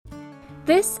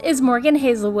This is Morgan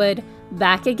Hazelwood,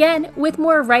 back again with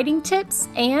more writing tips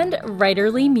and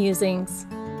writerly musings.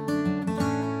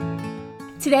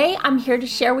 Today, I'm here to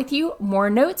share with you more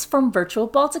notes from Virtual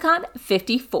Balticon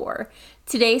 54.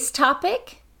 Today's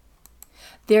topic,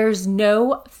 there's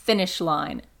no finish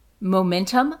line,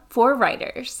 momentum for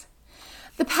writers.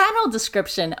 The panel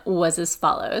description was as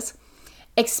follows.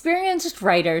 Experienced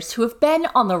writers who have been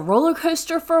on the roller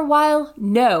coaster for a while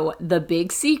know the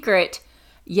big secret.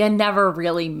 You never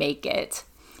really make it.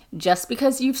 Just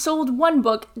because you've sold one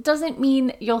book doesn't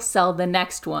mean you'll sell the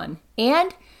next one.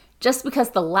 And just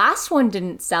because the last one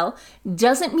didn't sell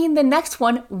doesn't mean the next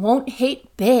one won't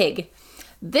hit big.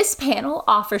 This panel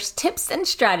offers tips and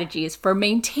strategies for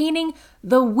maintaining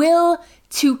the will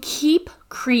to keep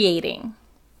creating.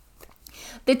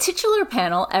 The titular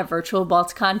panel at Virtual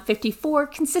Balticon 54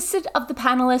 consisted of the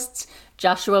panelists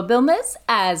Joshua Bilmes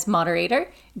as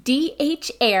moderator,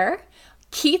 D.H. Eyre,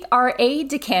 Keith R.A.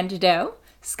 DeCandido,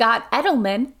 Scott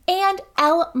Edelman, and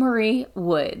L. Marie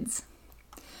Woods.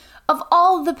 Of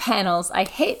all the panels I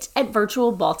hit at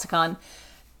Virtual Balticon,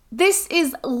 this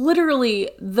is literally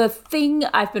the thing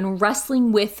I've been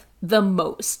wrestling with the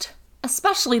most,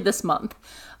 especially this month.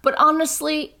 But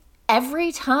honestly,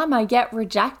 every time I get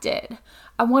rejected,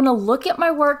 I want to look at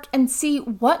my work and see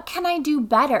what can I do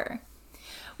better.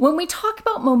 When we talk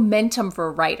about momentum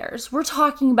for writers, we're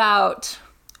talking about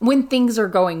when things are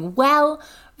going well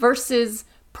versus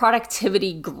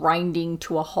productivity grinding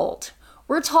to a halt.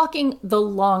 We're talking the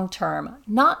long term,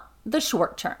 not the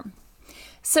short term.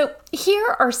 So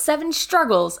here are 7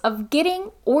 struggles of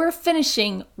getting or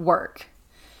finishing work.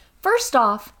 First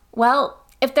off, well,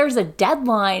 if there's a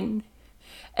deadline,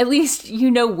 at least you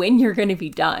know when you're going to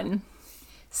be done.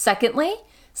 Secondly,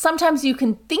 sometimes you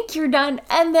can think you're done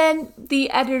and then the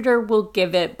editor will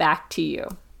give it back to you.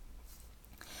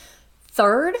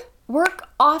 Third, work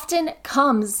often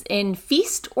comes in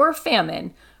feast or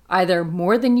famine, either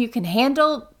more than you can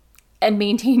handle and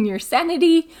maintain your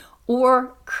sanity,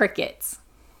 or crickets.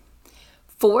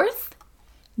 Fourth,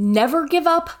 never give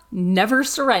up, never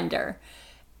surrender,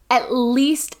 at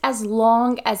least as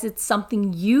long as it's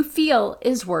something you feel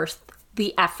is worth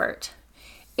the effort.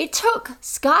 It took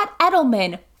Scott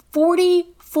Edelman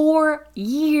 44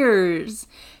 years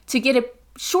to get a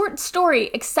short story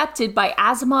accepted by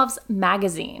Asimov's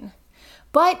magazine.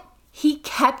 But he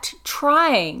kept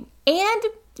trying and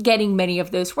getting many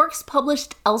of those works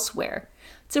published elsewhere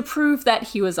to prove that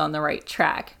he was on the right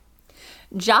track.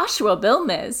 Joshua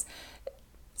Bilmes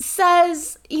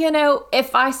says,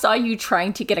 if I saw you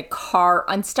trying to get a car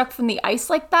unstuck from the ice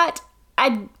like that,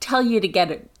 I'd tell you to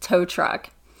get a tow truck.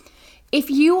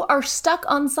 If you are stuck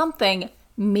on something,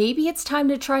 maybe it's time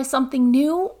to try something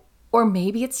new, or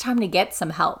maybe it's time to get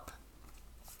some help.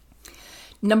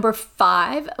 Number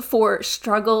 5 for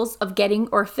struggles of getting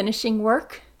or finishing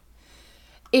work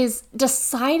is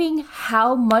deciding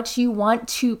how much you want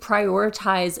to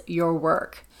prioritize your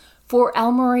work. For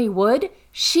L. Marie Wood,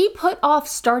 she put off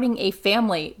starting a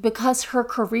family because her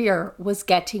career was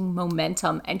getting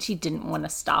momentum and she didn't want to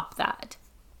stop that.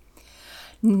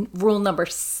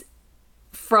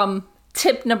 From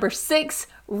tip number 6,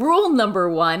 rule number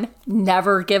 1,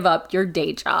 never give up your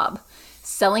day job.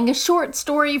 Selling a short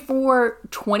story for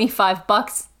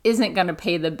 $25 isn't going to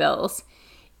pay the bills.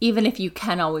 Even if you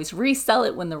can always resell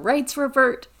it when the rights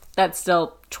revert, that's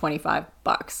still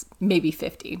 $25, maybe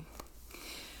 $50.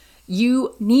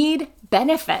 You need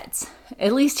benefits,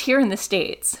 at least here in the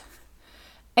States.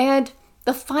 And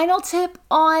the final tip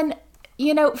on,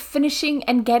 finishing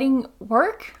and getting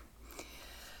work,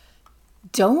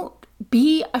 don't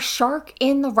be a shark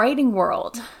in the writing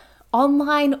world,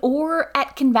 online or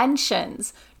at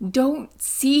conventions. Don't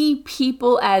see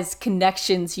people as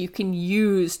connections you can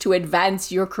use to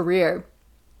advance your career.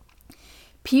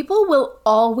 People will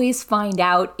always find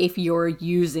out if you're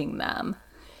using them.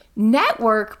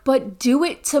 Network, but do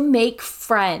it to make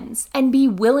friends and be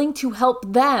willing to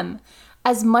help them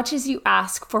as much as you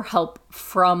ask for help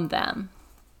from them.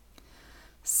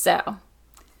 So,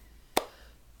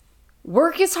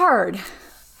 work is hard.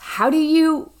 How do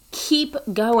you keep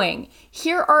going?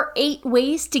 Here are 8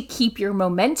 ways to keep your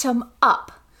momentum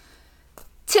up.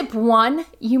 Tip 1,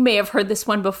 you may have heard this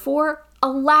one before,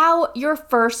 allow your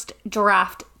first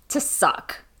draft to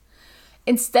suck.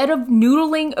 Instead of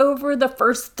noodling over the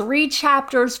first 3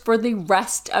 chapters for the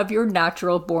rest of your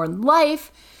natural born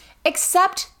life,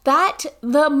 accept that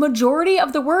the majority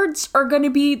of the words are going to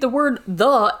be the word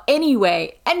the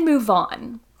anyway, and move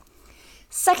on.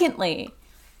 Secondly,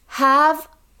 have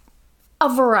a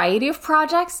variety of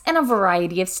projects and a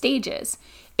variety of stages.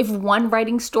 If one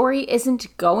writing story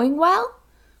isn't going well,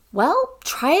 Well,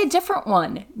 try a different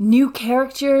one. New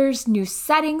characters, new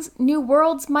settings, new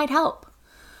worlds might help.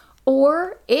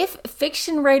 Or if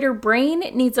fiction writer brain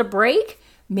needs a break,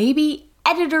 maybe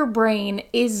editor brain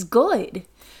is good.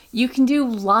 You can do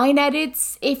line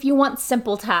edits if you want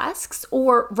simple tasks,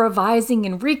 or revising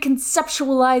and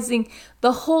reconceptualizing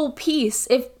the whole piece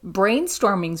if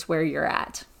brainstorming's where you're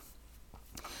at.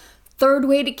 Third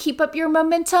way to keep up your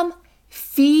momentum,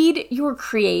 feed your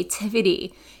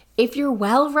creativity. If your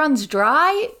well runs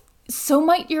dry, so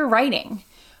might your writing.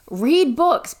 Read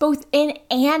books both in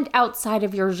and outside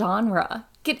of your genre.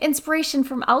 Get inspiration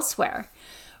from elsewhere.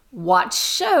 Watch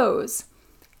shows.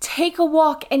 Take a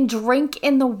walk and drink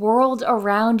in the world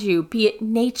around you, be it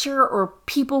nature or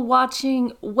people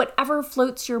watching, whatever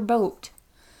floats your boat.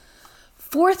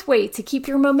 Fourth way to keep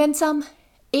your momentum,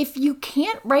 if you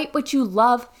can't write what you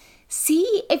love,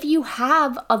 see if you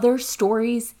have other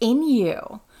stories in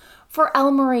you. For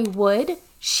Elmarie Wood,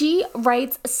 she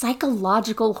writes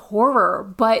psychological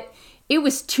horror, but it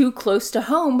was too close to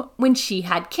home when she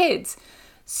had kids.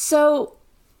 So,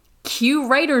 cue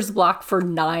writer's block for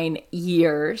 9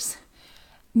 years.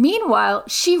 Meanwhile,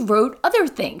 she wrote other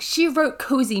things. She wrote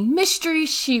cozy mysteries,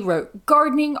 she wrote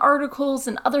gardening articles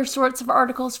and other sorts of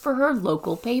articles for her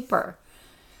local paper.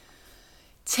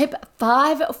 Tip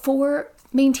 5 for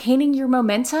maintaining your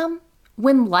momentum: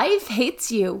 when life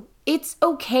hits you, it's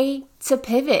okay to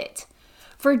pivot.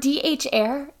 For D.H.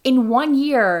 Eyre, in 1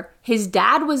 year, his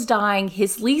dad was dying,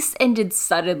 his lease ended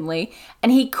suddenly,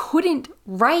 and he couldn't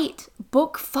write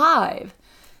book 5.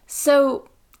 So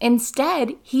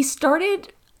instead, he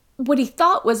started what he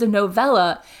thought was a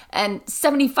novella, and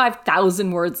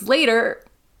 75,000 words later,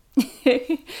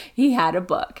 he had a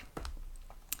book.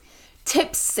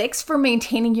 Tip 6 for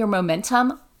maintaining your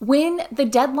momentum: when the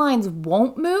deadlines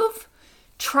won't move,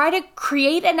 try to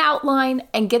create an outline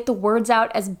and get the words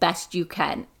out as best you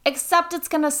can. Except it's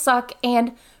gonna suck,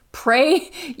 and pray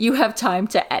you have time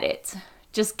to edit.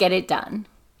 Just get it done.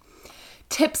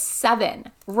 Tip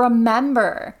 7,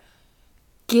 remember,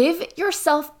 give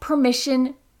yourself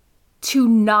permission to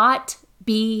not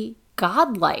be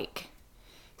godlike.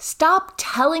 Stop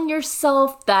telling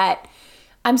yourself that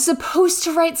I'm supposed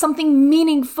to write something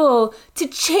meaningful to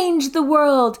change the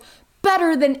world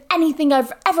better than anything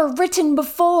I've ever written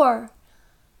before.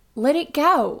 Let it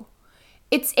go.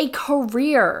 It's a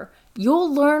career.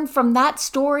 You'll learn from that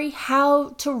story how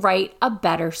to write a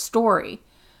better story,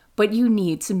 but you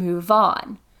need to move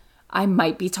on. I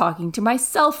might be talking to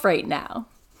myself right now.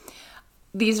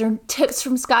 These are tips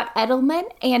from Scott Edelman,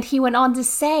 and he went on to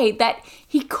say that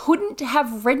he couldn't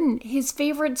have written his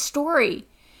favorite story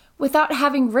without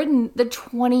having written the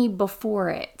 20 before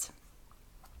it.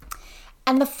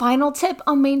 And the final tip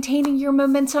on maintaining your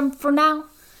momentum for now: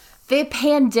 the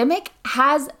pandemic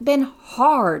has been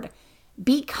hard.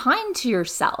 Be kind to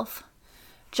yourself.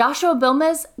 Joshua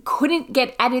Bilmes couldn't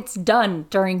get edits done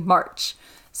during March,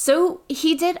 so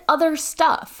he did other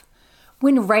stuff.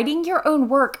 When writing your own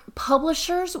work,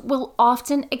 publishers will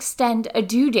often extend a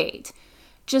due date.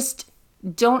 Just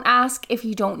don't ask if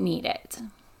you don't need it.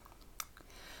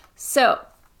 So,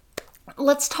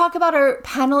 let's talk about our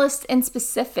panelists in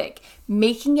specific,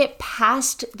 making it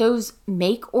past those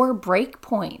make or break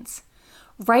points.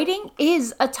 Writing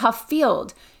is a tough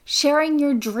field. Sharing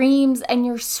your dreams and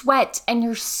your sweat and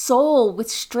your soul with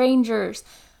strangers,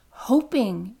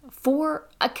 hoping for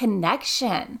a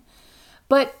connection.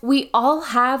 But we all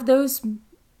have those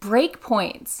break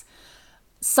points,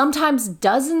 sometimes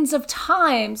dozens of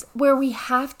times, where we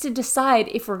have to decide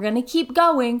if we're going to keep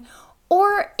going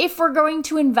or if we're going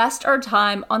to invest our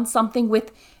time on something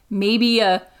with maybe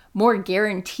a more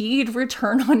guaranteed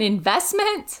return on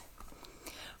investment.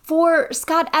 For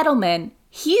Scott Edelman,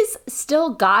 he's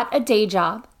still got a day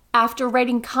job. After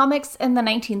writing comics in the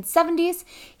 1970s,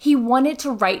 he wanted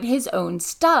to write his own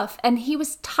stuff, and he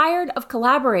was tired of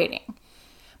collaborating.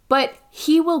 But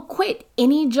he will quit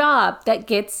any job that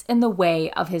gets in the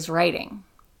way of his writing.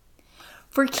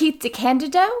 For Keith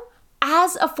DeCandido,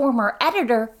 as a former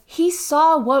editor, he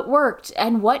saw what worked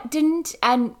and what didn't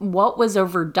and what was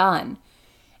overdone.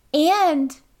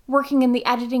 And working in the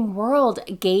editing world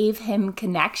gave him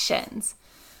connections.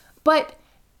 But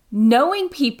knowing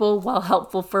people, while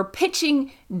helpful for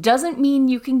pitching, doesn't mean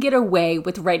you can get away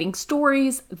with writing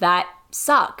stories that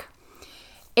suck.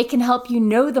 It can help you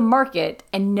know the market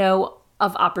and know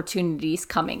of opportunities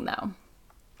coming, though.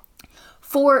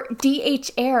 For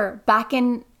D.H. Eyre, back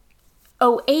in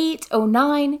 2008,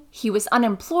 2009, he was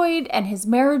unemployed and his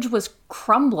marriage was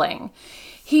crumbling.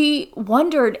 He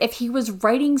wondered if he was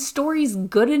writing stories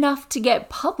good enough to get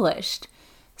published.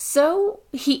 So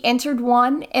he entered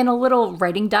one in a little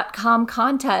writing.com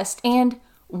contest and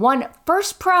won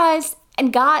first prize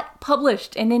and got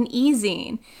published in an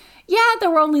e-zine. Yeah,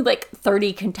 there were only like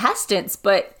 30 contestants,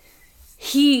 but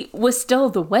he was still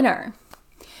the winner.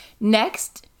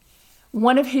 Next,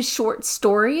 one of his short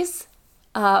stories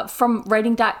from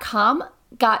writing.com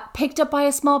got picked up by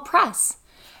a small press.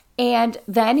 And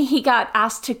then he got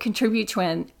asked to contribute to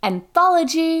an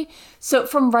anthology. So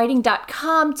from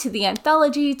writing.com to the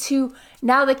anthology to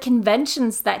now the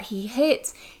conventions that he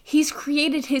hits, he's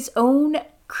created his own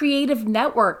creative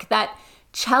network that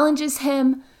challenges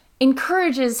him,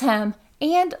 encourages him,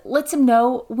 and lets him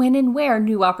know when and where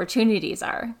new opportunities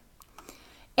are.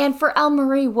 And for Elle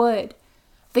Marie Wood,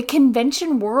 the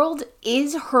convention world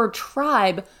is her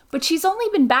tribe, but she's only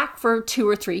been back for 2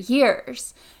 or 3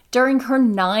 years. During her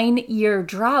 9-year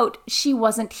drought, she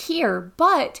wasn't here,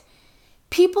 but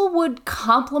people would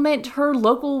compliment her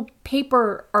local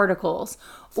paper articles,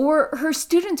 or her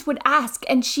students would ask,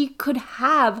 and she could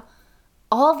have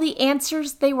all the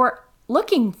answers they were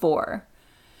looking for.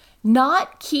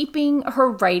 Not keeping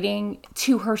her writing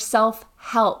to herself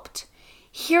helped.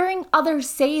 Hearing others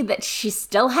say that she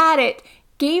still had it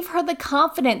gave her the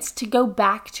confidence to go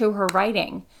back to her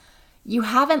writing. You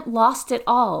haven't lost it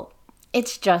all.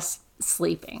 It's just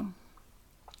sleeping.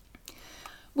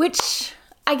 Which,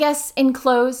 I guess, in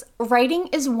close, writing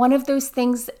is one of those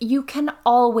things you can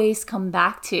always come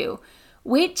back to,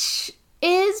 which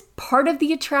is part of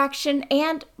the attraction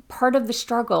and part of the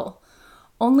struggle.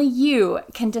 Only you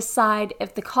can decide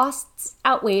if the costs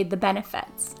outweigh the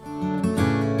benefits.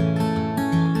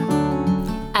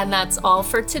 And that's all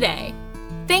for today.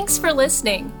 Thanks for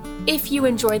listening. If you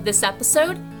enjoyed this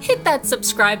episode, hit that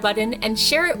subscribe button and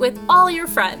share it with all your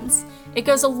friends. It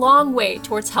goes a long way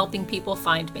towards helping people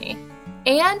find me.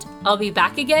 And I'll be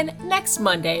back again next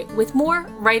Monday with more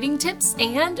writing tips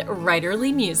and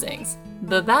writerly musings.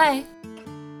 Bye-bye.